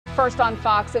First on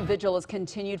Fox, a vigil is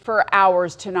continued for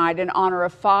hours tonight in honor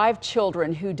of 5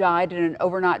 children who died in an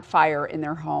overnight fire in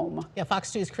their home. Yeah,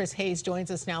 Fox News' Chris Hayes joins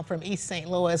us now from East St.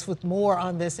 Louis with more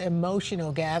on this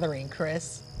emotional gathering.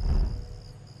 Chris.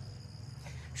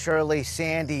 Shirley,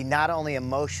 Sandy, not only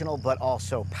emotional but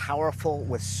also powerful,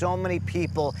 with so many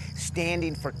people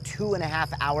standing for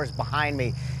 2.5 hours behind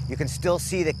me. You can still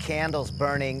see the candles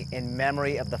burning in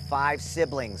memory of the 5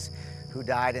 siblings who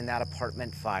died in that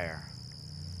apartment fire.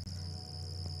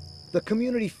 The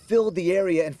community filled the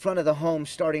area in front of the home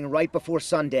starting right before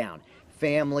sundown.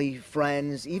 Family,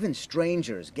 friends, even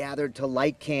strangers gathered to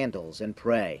light candles and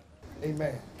pray.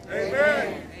 Amen.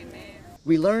 Amen.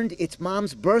 We learned it's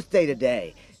Mom's birthday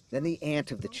today. Then the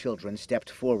aunt of the children stepped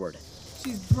forward.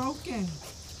 She's broken.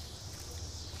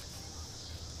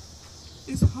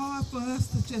 It's hard for us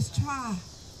to just try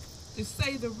to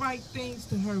say the right things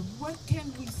to her. What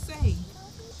can we say?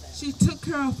 She took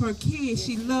care of her kids.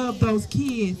 She loved those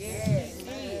kids.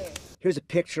 Here's a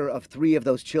picture of 3 of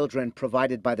those children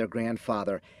provided by their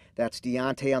grandfather. That's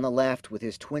Deontay on the left with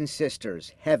his twin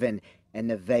sisters, Heaven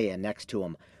and Nevaeh, next to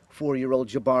him. 4-year-old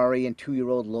Jabari and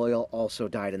 2-year-old Loyal also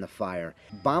died in the fire.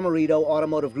 Bommarito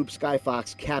Automotive Group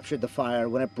Skyfox captured the fire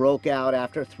when it broke out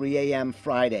after 3 a.m.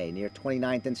 Friday near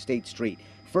 29th and State Street.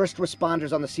 First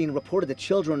responders on the scene reported the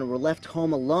children were left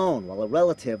home alone while a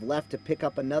relative left to pick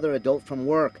up another adult from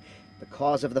work. The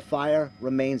cause of the fire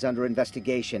remains under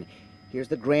investigation. Here's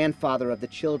the grandfather of the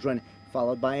children,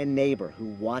 followed by a neighbor who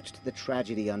watched the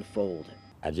tragedy unfold.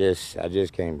 I just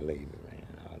can't believe it, man.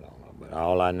 I don't know. But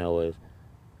all I know is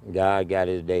God got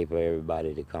his day for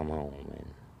everybody to come home, and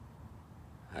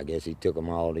I guess he took them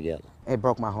all together. It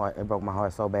broke my heart. It broke my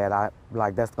heart so bad.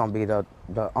 That's gonna be the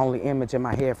only image in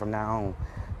my head from now on.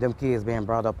 Them kids being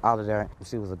brought up out of there.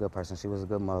 She was a good person. She was a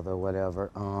good mother, whatever.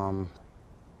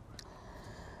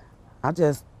 I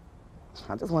just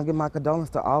want to give my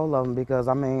condolences to all of them, because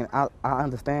I mean, I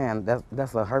understand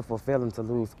that's a hurtful feeling to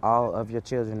lose all of your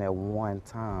children at one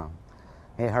time.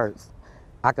 It hurts.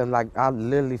 I'm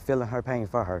literally feeling her pain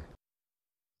for her.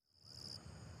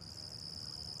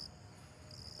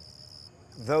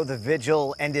 Though the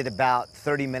vigil ended about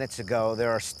 30 minutes ago, there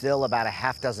are still about a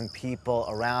half dozen people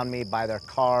around me by their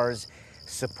cars,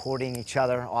 supporting each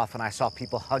other. Often I saw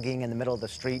people hugging in the middle of the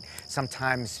street,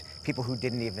 sometimes people who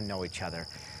didn't even know each other.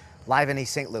 Live in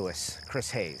East St. Louis, Chris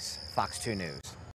Hayes, Fox 2 News.